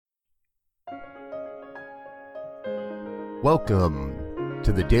Welcome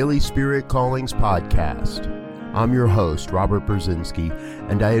to the Daily Spirit Callings Podcast. I'm your host, Robert Brzezinski,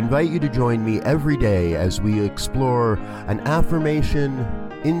 and I invite you to join me every day as we explore an affirmation,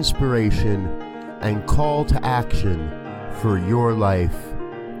 inspiration, and call to action for your life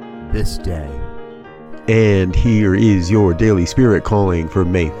this day. And here is your Daily Spirit Calling for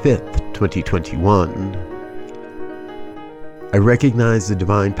May 5th, 2021. I recognize the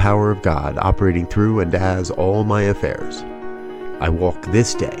divine power of God operating through and as all my affairs. I walk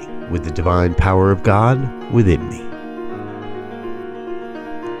this day with the divine power of God within me.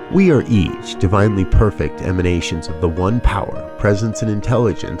 We are each divinely perfect emanations of the one power, presence, and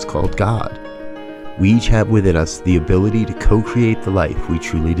intelligence called God. We each have within us the ability to co-create the life we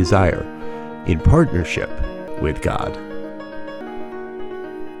truly desire, in partnership with God.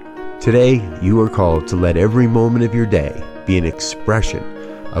 Today, you are called to let every moment of your day be an expression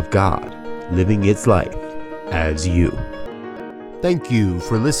of God living its life as you. Thank you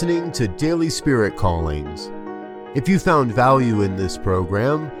for listening to Daily Spirit Callings. If you found value in this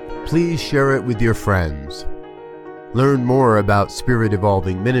program, please share it with your friends. Learn more about Spirit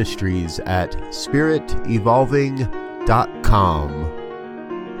Evolving Ministries at spiritevolving.com.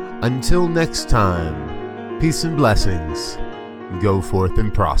 Until next time, peace and blessings. Go forth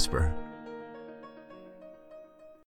and prosper.